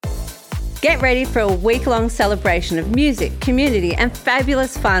Get ready for a week-long celebration of music, community and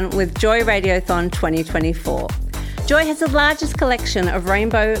fabulous fun with Joy Radiothon 2024. Joy has the largest collection of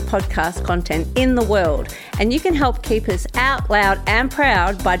rainbow podcast content in the world, and you can help keep us out loud and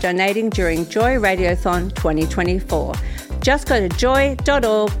proud by donating during Joy Radiothon 2024. Just go to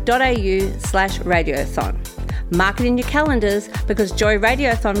joy.org.au/radiothon. Mark it in your calendars because Joy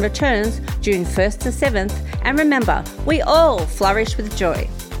Radiothon returns June 1st to 7th, and remember, we all flourish with joy.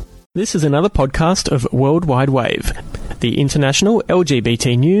 This is another podcast of World Wide Wave, the international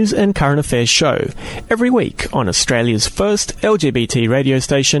LGBT news and current affairs show, every week on Australia's first LGBT radio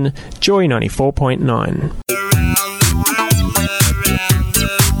station, Joy 94.9.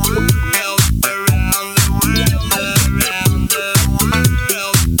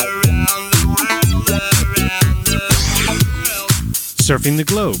 Surfing the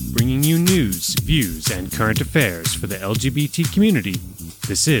globe, bringing you news, views, and current affairs for the LGBT community.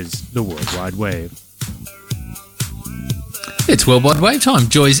 This is the World Wide Wave. It's World Wide Wave time,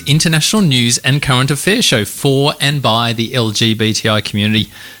 Joy's international news and current affairs show for and by the LGBTI community,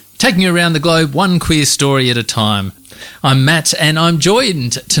 taking you around the globe one queer story at a time. I'm Matt, and I'm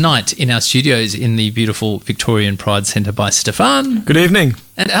joined tonight in our studios in the beautiful Victorian Pride Centre by Stefan. Good evening.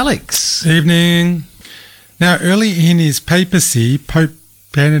 And Alex. Evening. Now, early in his papacy, Pope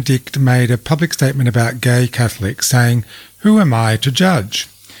Benedict made a public statement about gay Catholics, saying, "Who am I to judge?"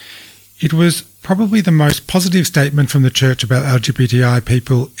 It was probably the most positive statement from the Church about LGBTI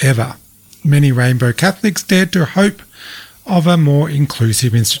people ever. Many rainbow Catholics dared to hope of a more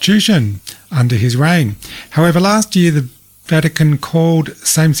inclusive institution under his reign. However, last year the Vatican called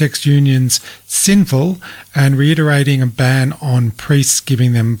same-sex unions sinful and reiterating a ban on priests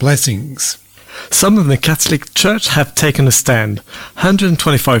giving them blessings. Some of the Catholic Church have taken a stand.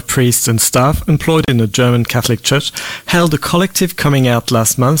 125 priests and staff employed in the German Catholic Church held a collective coming out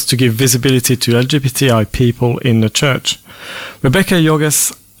last month to give visibility to LGBTI people in the Church. Rebecca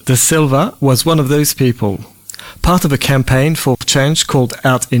Yorgas de Silva was one of those people, part of a campaign for change called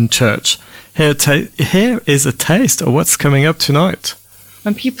Out in Church. Here is a taste of what's coming up tonight.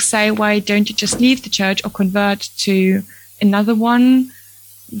 When people say, why don't you just leave the church or convert to another one?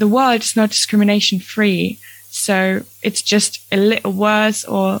 The world is not discrimination free, so it's just a little worse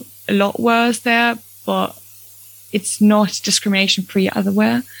or a lot worse there, but it's not discrimination free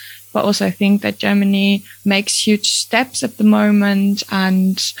otherwhere. But also I think that Germany makes huge steps at the moment,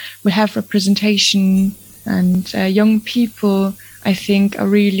 and we have representation, and young people, I think, are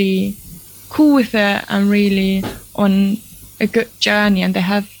really cool with it and really on a good journey, and they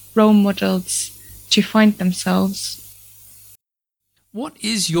have role models to find themselves. What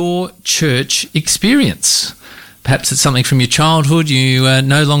is your church experience? Perhaps it's something from your childhood you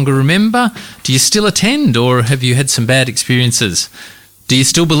no longer remember. Do you still attend, or have you had some bad experiences? Do you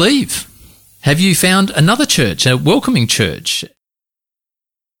still believe? Have you found another church, a welcoming church?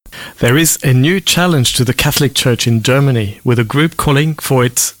 There is a new challenge to the Catholic Church in Germany, with a group calling for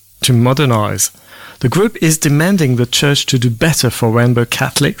it to modernize. The group is demanding the Church to do better for rainbow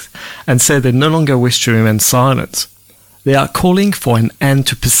Catholics and say they no longer wish to remain silent. They are calling for an end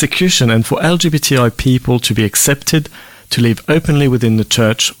to persecution and for LGBTI people to be accepted to live openly within the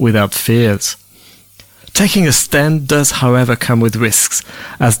Church without fears. Taking a stand does, however, come with risks,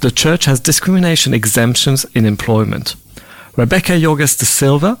 as the Church has discrimination exemptions in employment. Rebecca Yorgas de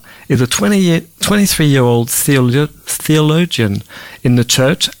Silva is a 23-year-old theologian in the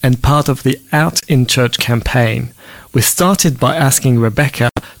Church and part of the Out in Church campaign. We started by asking Rebecca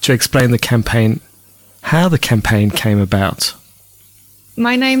to explain the campaign, how the campaign came about.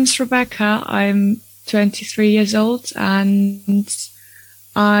 My name's Rebecca. I'm 23 years old and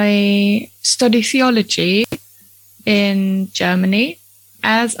I study theology in Germany,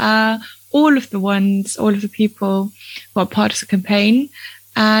 as are all of the people who are part of the campaign.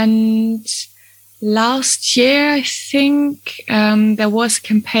 And last year, I think, there was a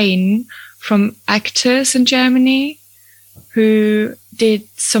campaign from actors in Germany who did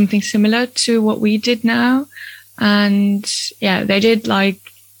something similar to what we did now. And yeah, they did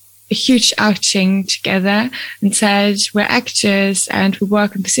like a huge outing together and said, we're actors and we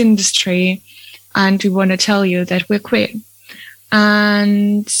work in this industry and we want to tell you that we're queer.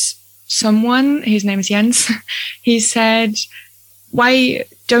 And someone, his name is Jens, he said, why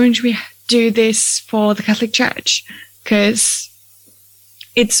don't we do this for the Catholic Church? Because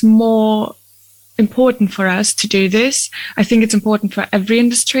it's more important for us to do this. I think it's important for every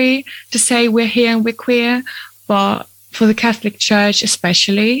industry to say we're here and we're queer, but for the Catholic Church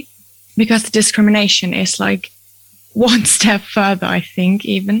especially, because the discrimination is like one step further, I think,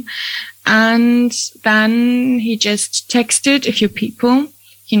 even. And then he just texted a few people.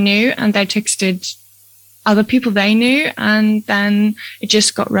 he knew, and they texted other people they knew, and then it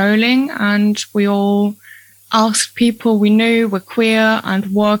just got rolling, and we all asked people we knew were queer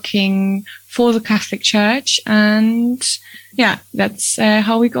and working for the Catholic Church, and yeah, that's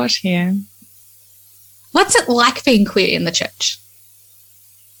how we got here. What's it like being queer in the church?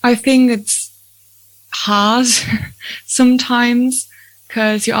 I think it's hard sometimes,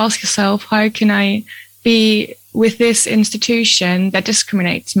 because you ask yourself, how can I be with this institution that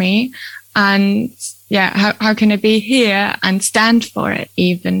discriminates me? And yeah, how can I be here and stand for it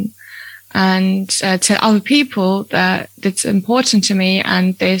even? And tell other people that it's important to me,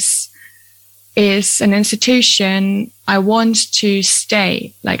 and this is an institution I want to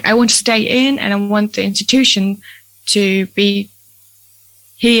stay. Like, I want to stay in, and I want the institution to be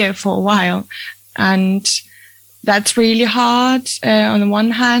here for a while. And that's really hard on the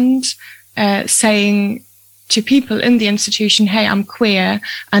one hand, saying to people in the institution, hey, I'm queer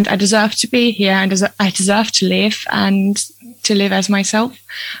and I deserve to be here, and I deserve to live and to live as myself.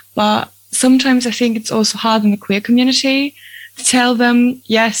 But sometimes I think it's also hard in the queer community to tell them,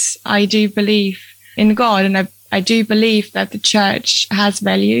 yes, I do believe in God, and I do believe that the church has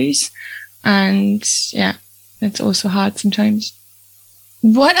values. And yeah, it's also hard sometimes.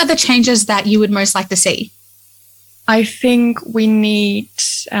 What are the changes that you would most like to see? I think we need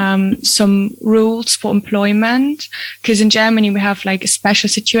some rules for employment, because in Germany we have like a special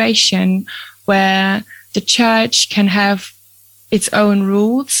situation where the church can have its own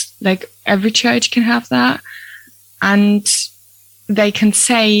rules, like every church can have that, and they can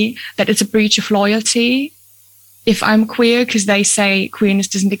say that it's a breach of loyalty if I'm queer, because they say queerness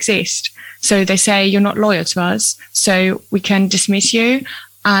doesn't exist. So they say you're not loyal to us, so we can dismiss you.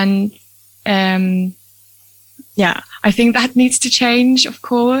 And yeah, I think that needs to change, of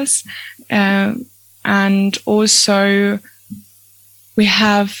course. And also we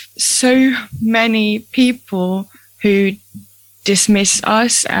have so many people who dismiss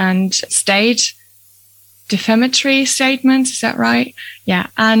us and state defamatory statements. Is that right? Yeah.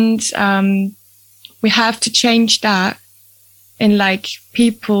 And we have to change that in like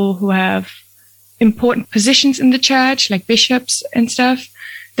people who have important positions in the church, like bishops and stuff.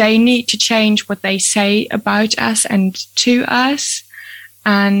 They need to change what they say about us and to us.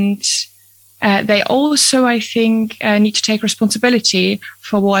 And they also, I think, need to take responsibility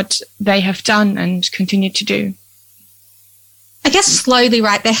for what they have done and continue to do. I guess slowly,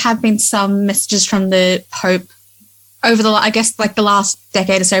 right, there have been some messages from the Pope over the last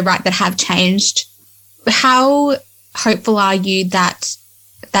decade or so, right, that have changed. How hopeful are you that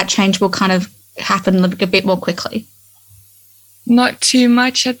that change will kind of happen a bit more quickly? Not too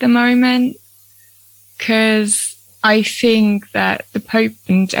much at the moment, because I think that the Pope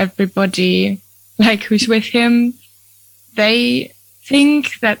and everybody like who's with him, they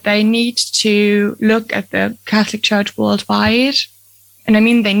think that they need to look at the Catholic Church worldwide. And I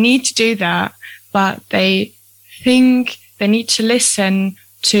mean, they need to do that, but they think they need to listen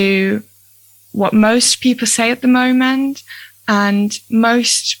to what most people say at the moment. And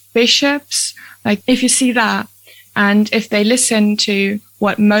most bishops, like if you see that, and if they listen to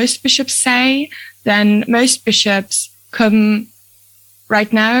what most bishops say, then most bishops come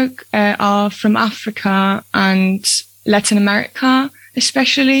right now are from Africa and Latin America,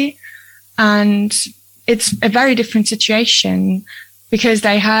 especially. And it's a very different situation because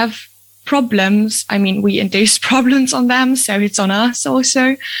they have problems. I mean, we induce problems on them, so it's on us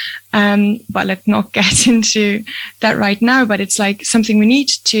also. But let's not get into that right now. But it's like something we need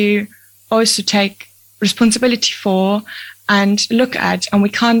to also take responsibility for and look at. And we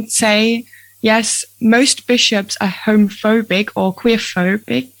can't say, yes, most bishops are homophobic or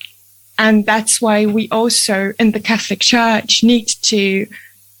queerphobic. And that's why we also in the Catholic Church need to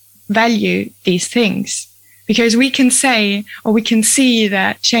value these things. Because we can say, or we can see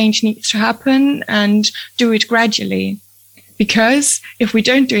that change needs to happen and do it gradually. Because if we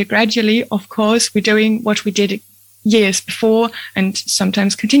don't do it gradually, of course, we're doing what we did years before and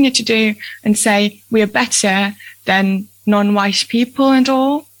sometimes continue to do and say we are better than non-white people and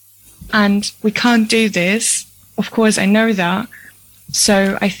all. And we can't do this. Of course, I know that.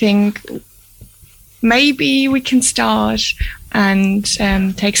 So I think maybe we can start and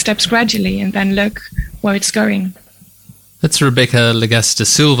take steps gradually and then look where it's going. That's Rebecca Legasta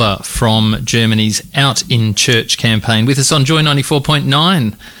Silva from Germany's Out in Church campaign with us on Joy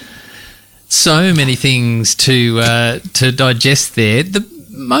 94.9. So many things to digest there. The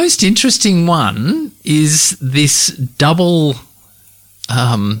most interesting one is this double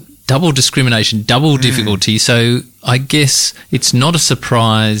discrimination, double difficulty. So I guess it's not a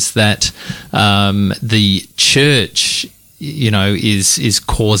surprise that the church is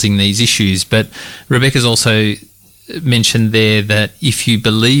causing these issues. But Rebecca's also mentioned there that if you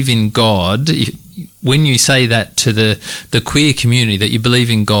believe in God, when you say that to the queer community, that you believe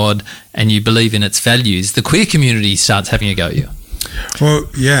in God and you believe in its values, the queer community starts having a go at you. Well,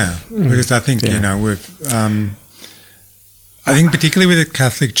 yeah, because I think, with I think particularly with the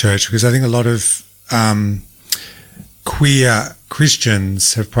Catholic Church, because I think a lot of queer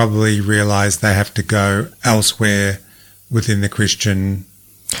Christians have probably realised they have to go elsewhere within the Christian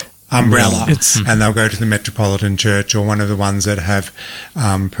umbrella, and they'll go to the Metropolitan Church or one of the ones that have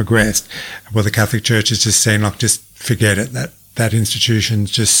progressed. Well, the Catholic Church is just saying, just forget it. That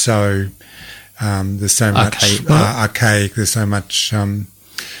institution's just so there's so much archaic. There's so much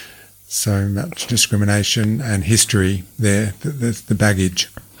discrimination and history there. The baggage.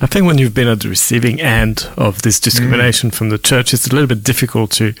 I think when you've been at the receiving end of this discrimination from the church, it's a little bit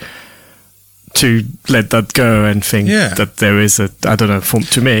difficult to let that go and think that there is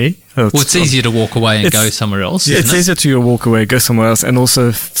to me. It's easier to walk away and go somewhere else. Yeah, it's easier to walk away, go somewhere else, and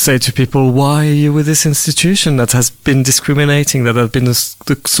also say to people, why are you with this institution that has been discriminating, that has been the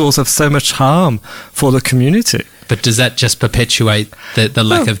source of so much harm for the community? But does that just perpetuate the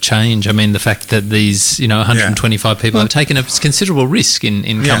lack of change? I mean, the fact that these 125 people have taken a considerable risk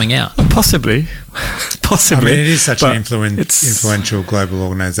in coming out. Possibly. I mean, it is such an influential global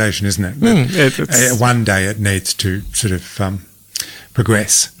organisation, isn't it? One day it needs to sort of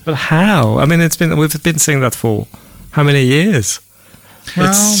progress. But how? I mean, we've been saying that for how many years?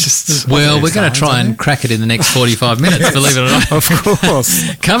 We're going to try and crack it in the next 45 minutes, believe it or not. Of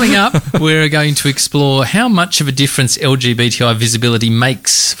course. Coming up, we're going to explore how much of a difference LGBTI visibility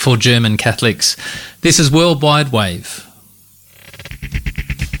makes for German Catholics. This is Worldwide Wave.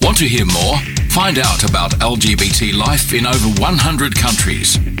 Want to hear more? Find out about LGBT life in over 100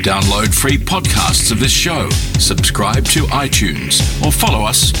 countries. Download free podcasts of this show. Subscribe to iTunes or follow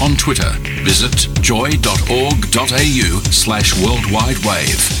us on Twitter. Visit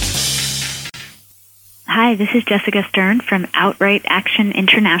joy.org.au/worldwidewave. Hi, this is Jessica Stern from Outright Action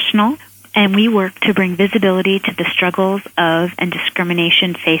International, and we work to bring visibility to the struggles of and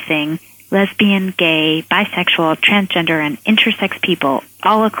discrimination facing lesbian, gay, bisexual, transgender, and intersex people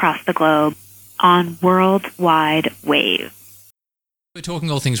all across the globe on Worldwide Wave. We're talking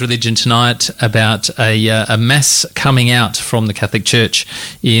all things religion tonight about a mass coming out from the Catholic Church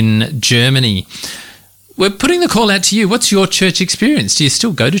in Germany. We're putting the call out to you. What's your church experience? Do you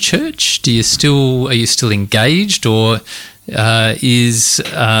still go to church? Are you still engaged, or is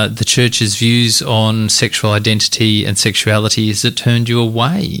the church's views on sexual identity and sexuality, has it turned you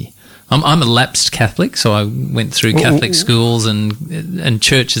away? I'm a lapsed Catholic, so I went through Catholic schools and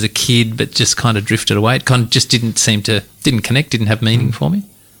church as a kid, but just kind of drifted away. It kind of just didn't connect, didn't have meaning for me.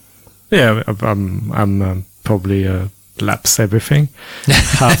 Yeah, I'm probably lapsed everything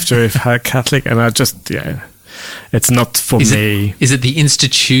after I've had Catholic, and I just it's not for me. Is it the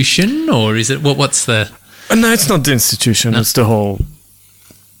institution, or is it what's the? No, it's not the institution. No. It's the whole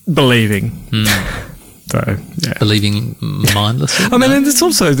believing. So, believing mindlessly. I mean, and it's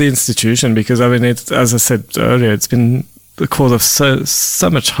also the institution, because as I said earlier, it's been the cause of so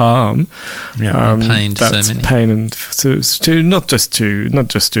much harm, pain to so many. Pain and to not just to the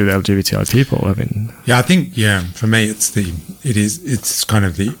LGBTI people. I mean, I think for me it's kind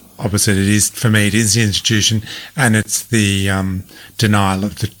of the opposite. It is the institution, and it's the denial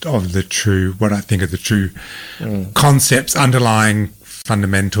of the true, what I think are the true concepts underlying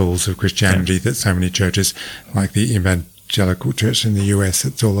fundamentals of Christianity that so many churches, like the evangelical church in the US,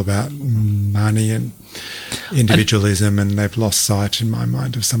 it's all about money and individualism, and they've lost sight, in my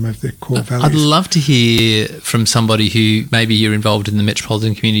mind, of some of their core values. I'd love to hear from somebody who maybe you're involved in the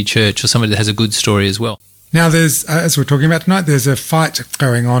Metropolitan Community Church, or somebody that has a good story as well. Now, there's, as we're talking about tonight, there's a fight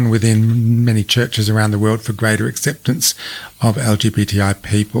going on within many churches around the world for greater acceptance of LGBTI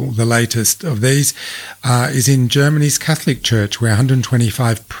people. The latest of these is in Germany's Catholic Church, where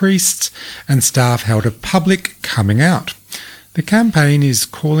 125 priests and staff held a public coming out. The campaign is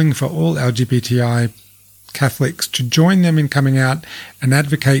calling for all LGBTI Catholics to join them in coming out and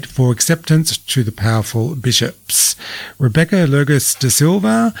advocate for acceptance to the powerful bishops. Rebecca Lurgis da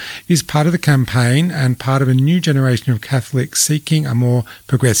Silva is part of the campaign and part of a new generation of Catholics seeking a more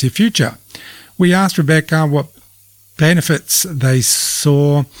progressive future. We asked Rebecca what benefits they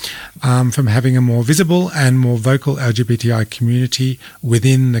saw from having a more visible and more vocal LGBTI community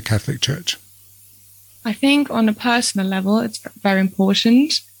within the Catholic Church. I think on a personal level, it's very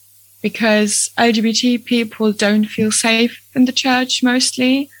important, because LGBT people don't feel safe in the church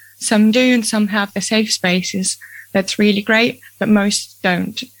mostly. Some do, and some have their safe spaces. That's really great, but most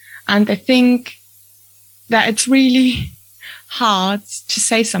don't. And I think that it's really hard to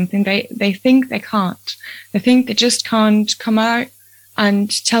say something. They think they can't. They think they just can't come out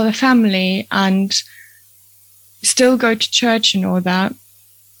and tell their family and still go to church and all that.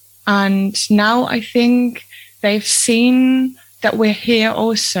 And now I think they've seen that we're here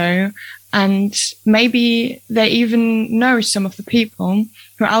also, and maybe they even know some of the people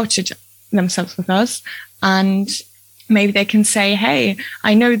who outed themselves with us, and maybe they can say, hey,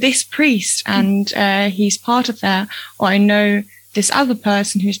 I know this priest and he's part of that, or I know this other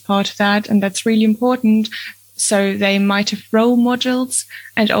person who's part of that, and that's really important. So they might have role models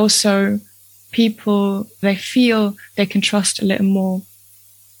and also people they feel they can trust a little more.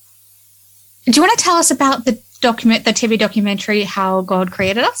 Do you want to tell us about the TV documentary, How God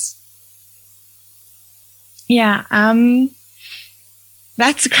Created Us? Yeah,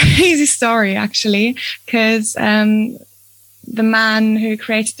 that's a crazy story, actually, because the man who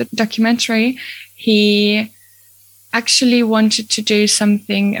created the documentary, he actually wanted to do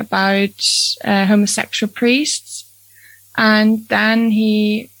something about homosexual priests, and then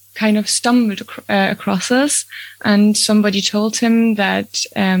he kind of stumbled across us, and somebody told him that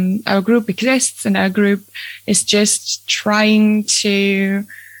our group exists, and our group is just trying to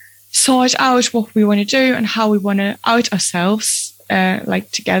sort out what we want to do and how we want to out ourselves, like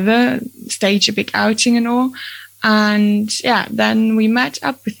together, stage a big outing and all. And yeah, then we met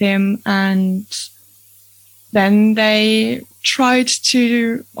up with him, and then they tried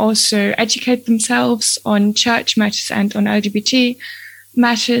to also educate themselves on church matters and on LGBT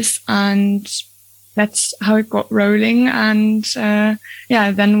matters, and that's how it got rolling. And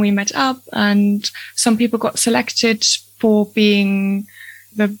then we met up, and some people got selected for being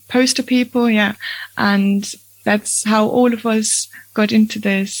the poster people, and that's how all of us got into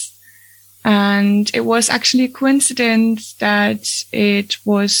this. And it was actually a coincidence that it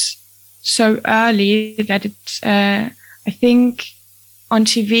was so early that it, I think on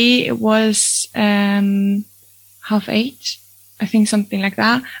TV it was 8:30. I think something like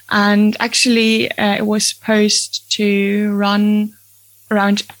that. And actually, it was supposed to run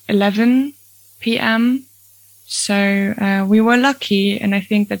around 11 p.m. So we were lucky, and I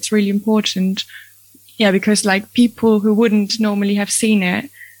think that's really important. Yeah, because like people who wouldn't normally have seen it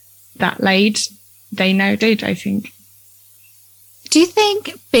that late, they now did, I think. Do you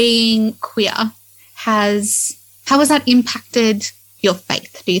think being queer how has that impacted your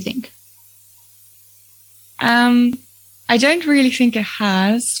faith, do you think? I don't really think it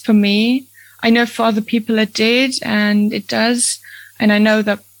has for me. I know for other people it did, and it does. And I know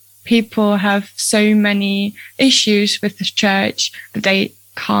that people have so many issues with the church that they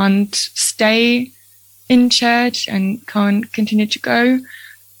can't stay in church and can't continue to go.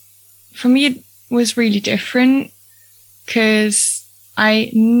 For me, it was really different because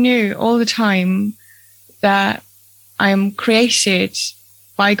I knew all the time that I am created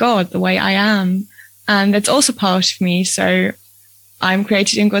by God the way I am. And that's also part of me. So I'm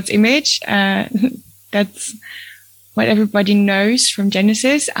created in God's image. That's what everybody knows from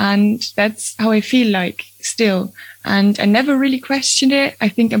Genesis. And that's how I feel like still. And I never really questioned it. I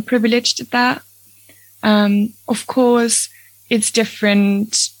think I'm privileged at that. Of course, it's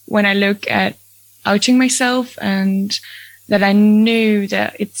different when I look at outing myself, and that I knew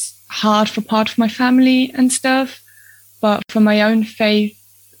that it's hard for part of my family and stuff. But for my own faith,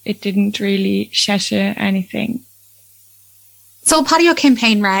 it didn't really shatter anything. So part of your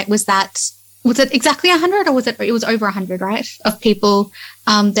campaign, right, was it exactly 100, or it was over 100, right, of people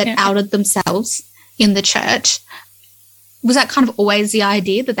that outed themselves in the church? Was that kind of always the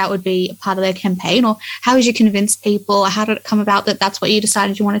idea that would be a part of their campaign, or how did you convince people, or how did it come about that that's what you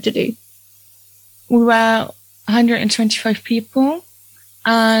decided you wanted to do? We were 125 people,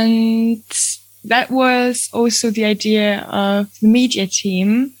 and that was also the idea of the media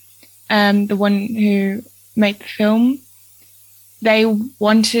team, the one who made the film. They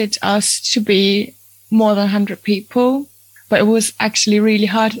wanted us to be more than 100 people, but it was actually really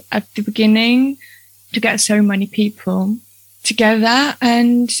hard at the beginning to get so many people together.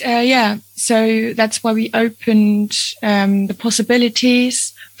 And so that's why we opened the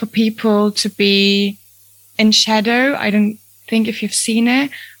possibilities for people to be in shadow. I don't think if you've seen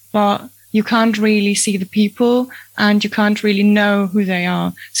it, but you can't really see the people and you can't really know who they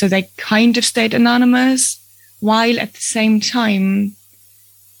are. So they kind of stayed anonymous, while at the same time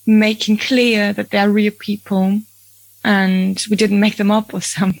making clear that they're real people and we didn't make them up or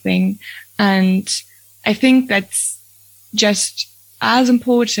something. And I think that's just as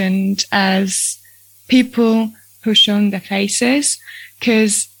important as people who've shown their faces,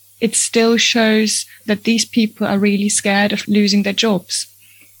 because it still shows that these people are really scared of losing their jobs.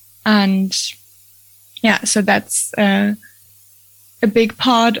 And so that's a big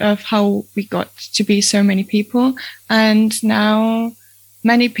part of how we got to be so many people. And now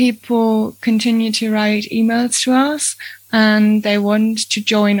many people continue to write emails to us and they want to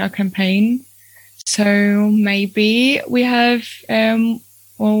join our campaign. So maybe we have,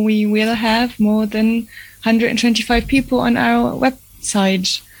 or we will have more than 125 people on our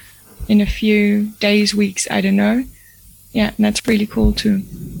website in a few days, weeks, I don't know. Yeah, and that's really cool too.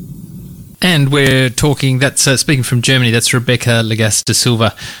 And we're talking, that's speaking from Germany, that's Rebecca Legas de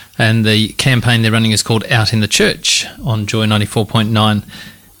Silva, and the campaign they're running is called Out in the Church on Joy 94.9.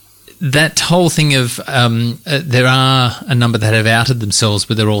 That whole thing of there are a number that have outed themselves,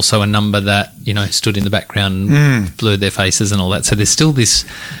 but there are also a number that, you know, stood in the background and blurred their faces and all that. So there's still this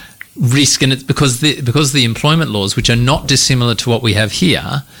risk, and it's because the employment laws, which are not dissimilar to what we have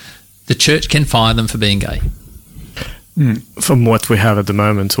here, the church can fire them for being gay. From what we have at the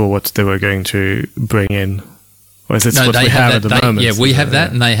moment, or what they were going to bring in? Or is it what we have at the moment? Yeah, we have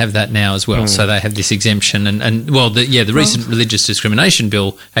that, and they have that now as well. So they have this exemption. The recent religious discrimination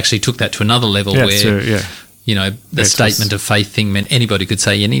bill actually took that to another level you know, the statement of faith thing meant anybody could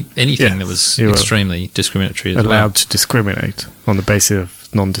say anything that was extremely discriminatory as well. Allowed to discriminate on the basis of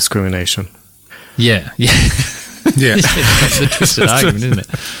non-discrimination. Yeah. It's a twisted argument, isn't it?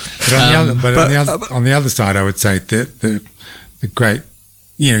 But on the other side, I would say that the great,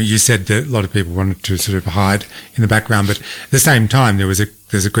 you know, you said that a lot of people wanted to sort of hide in the background, but at the same time, this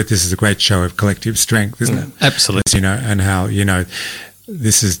is a great show of collective strength, isn't it? Absolutely. You know, and how, you know,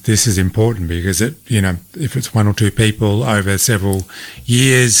 this is important because it, you know, if it's one or two people over several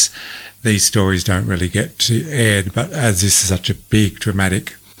years, these stories don't really get aired. But as this is such a big,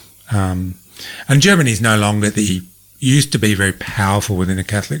 dramatic, and Germany is no longer used to be very powerful within the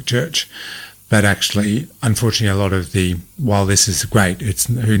Catholic Church, but actually, unfortunately, while this is great, it's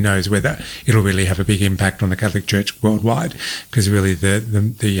who knows whether it'll really have a big impact on the Catholic Church worldwide, because really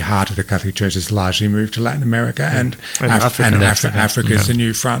the heart of the Catholic Church has largely moved to Latin America and Africa is the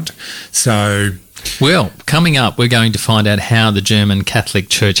new front. So, well, coming up, we're going to find out how the German Catholic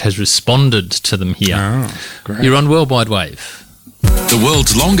Church has responded to them here. Oh, great. You're on Worldwide Wave. The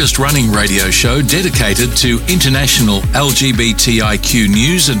world's longest running radio show dedicated to international LGBTIQ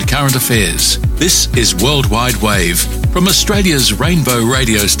news and current affairs. This is Worldwide Wave from Australia's Rainbow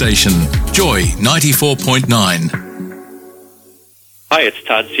radio station, Joy 94.9. Hi, it's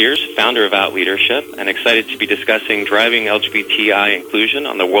Todd Sears, founder of Out Leadership, and excited to be discussing driving LGBTI inclusion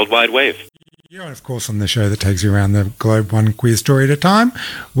on the Worldwide Wave. You're, of course, on the show that takes you around the globe one queer story at a time,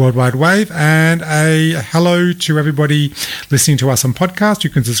 Worldwide Wave, and a hello to everybody listening to us on podcast. You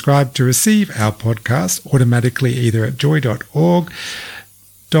can subscribe to receive our podcast automatically either at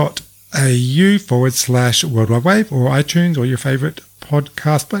joy.org.au/Worldwide Wave or iTunes or your favourite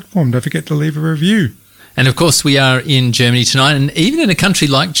podcast platform. Don't forget to leave a review. And of course, we are in Germany tonight, and even in a country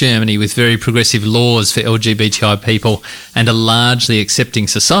like Germany with very progressive laws for LGBTI people and a largely accepting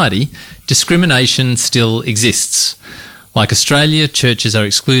society, discrimination still exists. Like Australia, churches are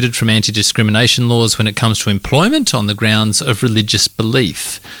excluded from anti-discrimination laws when it comes to employment on the grounds of religious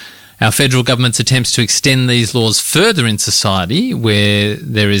belief. Our federal government's attempts to extend these laws further in society, where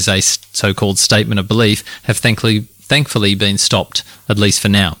there is a so-called statement of belief, have thankfully been stopped, at least for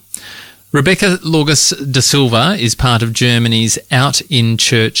now. Rebecca Legas de Silva is part of Germany's Out in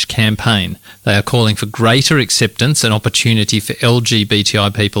Church campaign. They are calling for greater acceptance and opportunity for LGBTI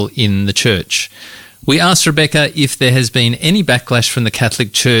people in the church. We asked Rebecca if there has been any backlash from the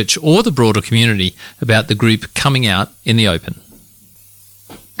Catholic Church or the broader community about the group coming out in the open.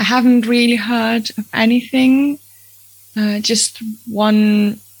 I haven't really heard of anything, just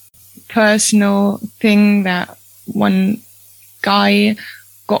one personal thing that one guy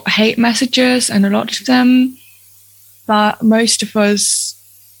got hate messages, and a lot of them, but most of us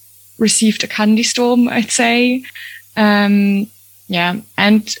received a candy storm, I'd say. And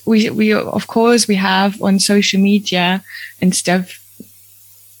we of course we have on social media and stuff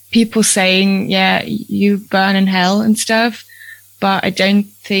people saying, yeah, you burn in hell and stuff, but I don't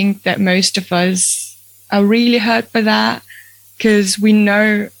think that most of us are really hurt by that, because we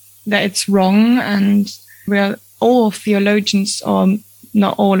know that it's wrong, and we're all theologians, or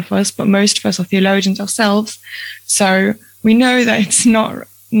not all of us, but most of us are theologians ourselves. So we know that it's not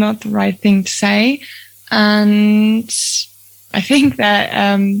the right thing to say. And I think that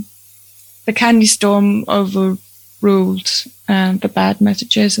the candy storm overruled the bad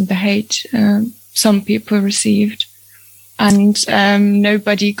messages and the hate some people received. And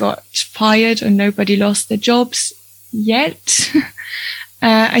nobody got fired and nobody lost their jobs yet.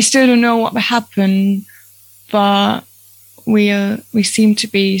 I still don't know what will happen, but we seem to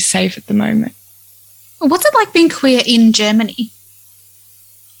be safe at the moment. What's it like being queer in Germany?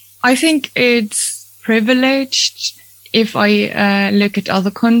 I think it's privileged if I look at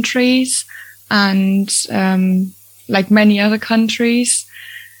other countries and like many other countries.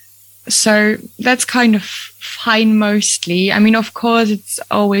 So that's kind of fine mostly. I mean, of course, it's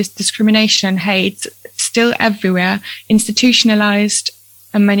always discrimination and hate still everywhere, institutionalized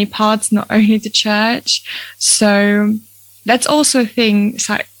in many parts, not only the church. So that's also a thing,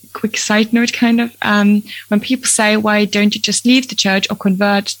 quick side note kind of, when people say, why don't you just leave the church or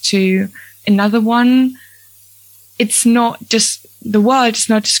convert to another one? It's not just, the world is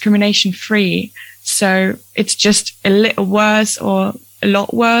not discrimination free. So it's just a little worse or a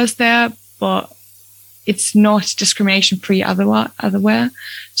lot worse there, but it's not discrimination free otherwhere.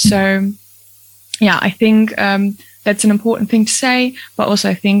 So yeah, I think that's an important thing to say, but also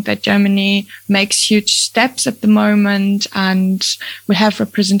I think that Germany makes huge steps at the moment, and we have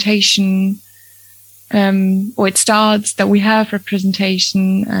representation, or it starts that we have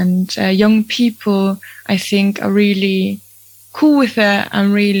representation, and young people, I think, are really cool with it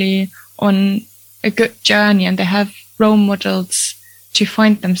and really on a good journey, and they have role models to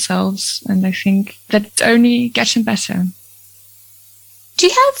find themselves, and I think that it's only getting better. Do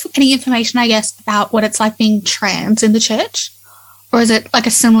you have any information, I guess, about what it's like being trans in the church? Or is it like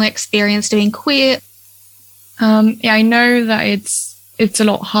a similar experience to being queer? Yeah, I know that it's a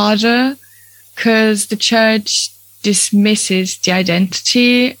lot harder because the church dismisses the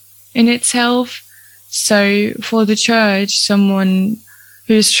identity in itself. So for the church, someone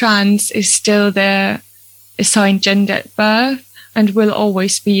who's trans is still their assigned gender at birth and will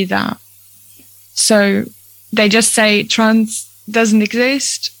always be that. So they just say trans doesn't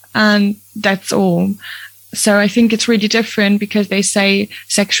exist and that's all. So I think it's really different because they say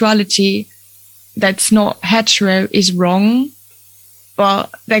sexuality that's not hetero is wrong, but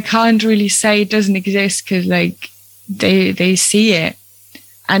they can't really say it doesn't exist because like they see it.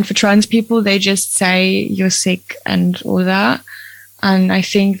 And for trans people, they just say you're sick and all that. And I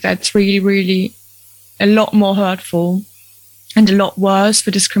think that's really, really a lot more hurtful and a lot worse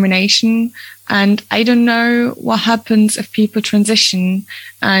for discrimination. And I don't know what happens if people transition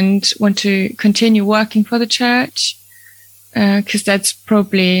and want to continue working for the church, because that's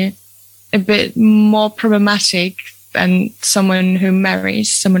probably a bit more problematic than someone who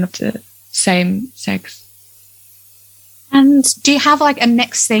marries someone of the same sex. And do you have like a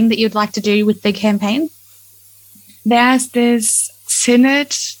next thing that you'd like to do with the campaign? There's this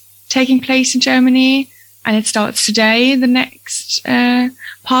synod taking place in Germany, and it starts today, the next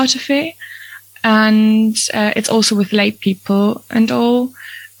part of it. And it's also with lay people and all.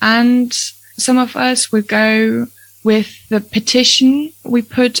 And some of us will go with the petition we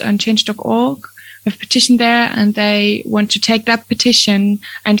put on change.org. We've petitioned there, and they want to take that petition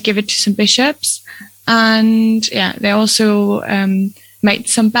and give it to some bishops. And yeah, they also made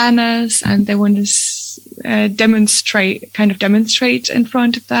some banners, and they want to demonstrate in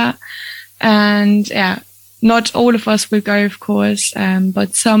front of that. And yeah, not all of us will go, of course,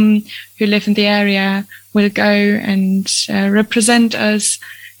 but some who live in the area will go and represent us.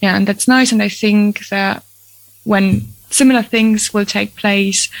 Yeah, and that's nice. And I think that when similar things will take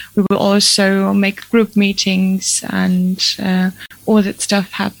place, we will also make group meetings and all that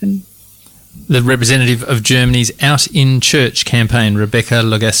stuff happen. The representative of Germany's Out in Church campaign, Rebecca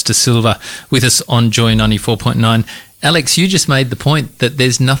Lagaste Silva, with us on Joy 94.9. Alex, you just made the point that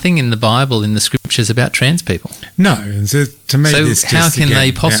there's nothing in the Bible, in the scriptures, about trans people. No, so to me, so how can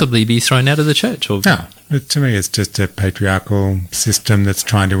they possibly be thrown out of the church? Or? No, to me, it's just a patriarchal system that's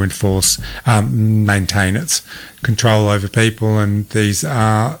trying to enforce, maintain its control over people, and these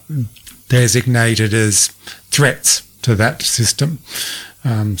are designated as threats to that system.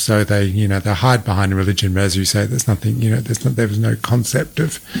 So they hide behind religion, but as you say, there's nothing, there was no concept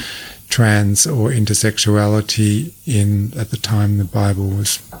of trans or intersexuality at the time the Bible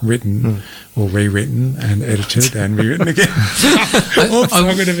was written or rewritten and edited and rewritten again.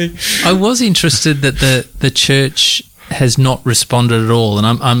 I was interested that the church has not responded at all, and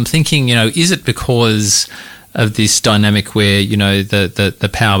I'm thinking, is it because of this dynamic where the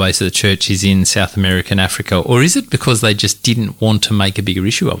power base of the church is in South America and Africa, or is it because they just didn't want to make a bigger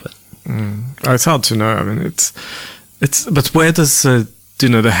issue of it? It's hard to know. I mean, it's but where does the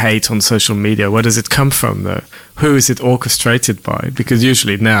hate on social media, where does it come from though? Who is it orchestrated by? Because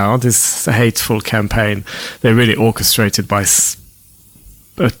usually now this hateful campaign, they're really orchestrated by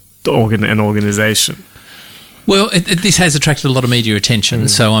an organization. Well, this has attracted a lot of media attention,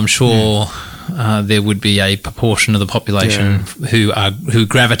 so I'm sure there would be a proportion of the population who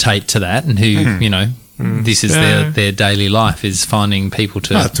gravitate to that, and who this is their daily life, is finding people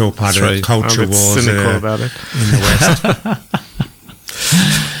to. It's all part of culture wars cynical about it in the West.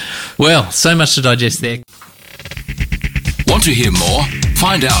 Well, so much to digest there. Want to hear more?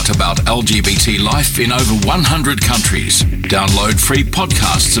 Find out about LGBT life in over 100 countries. Download free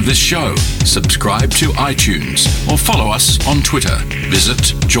podcasts of this show. Subscribe to iTunes or follow us on Twitter.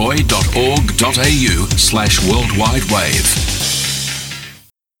 Visit joy.org.au/worldwidewave.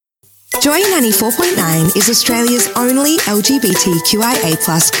 Joy 94.9 is Australia's only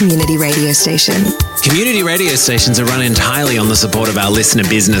LGBTQIA+ community radio station. Community radio stations are run entirely on the support of our listener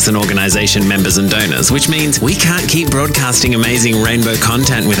business and organisation members and donors, which means we can't keep broadcasting amazing rainbow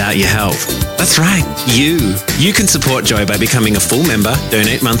content without your help. That's right, you. You can support Joy by becoming a full member,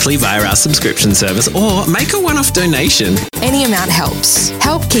 donate monthly via our subscription service, or make a one-off donation. Any amount helps.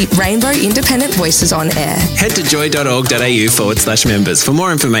 Help keep Rainbow Independent Voices on air. Head to joy.org.au/members for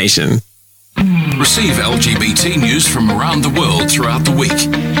more information. Receive LGBT news from around the world throughout the week.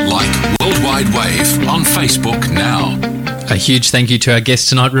 Like Worldwide Wave on Facebook now. A huge thank you to our guest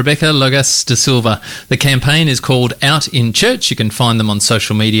tonight, Rebecca Logas da Silva. The campaign is called Out in Church. You can find them on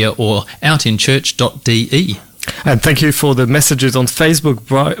social media or outinchurch.de. And thank you for the messages on Facebook.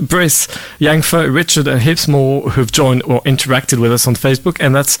 Brice, Yangfa, Richard and heaps more who've joined or interacted with us on Facebook.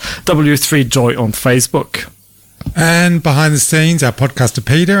 And that's W3Joy on Facebook. And behind the scenes, our podcaster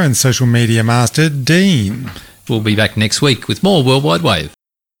Peter and social media master Dean. We'll be back next week with more Worldwide Wave.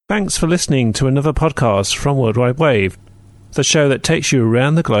 Thanks for listening to another podcast from Worldwide Wave, the show that takes you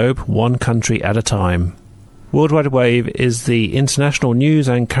around the globe, one country at a time. Worldwide Wave is the international news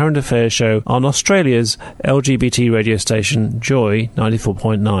and current affairs show on Australia's LGBT radio station Joy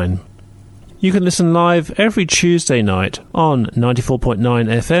 94.9. You can listen live every Tuesday night on 94.9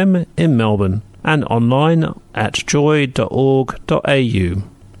 FM in Melbourne and online at joy.org.au.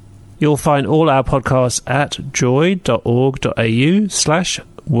 You'll find all our podcasts at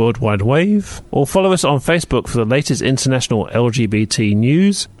joy.org.au/worldwidewave or follow us on Facebook for the latest international LGBT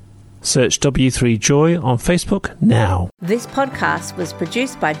news. Search W3Joy on Facebook now. This podcast was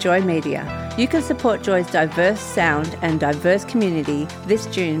produced by Joy Media. You can support Joy's diverse sound and diverse community this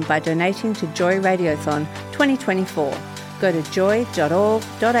June by donating to Joy Radiothon 2024. Go to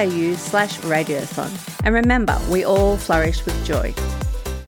joy.org.au/radiothon. And remember, we all flourish with joy.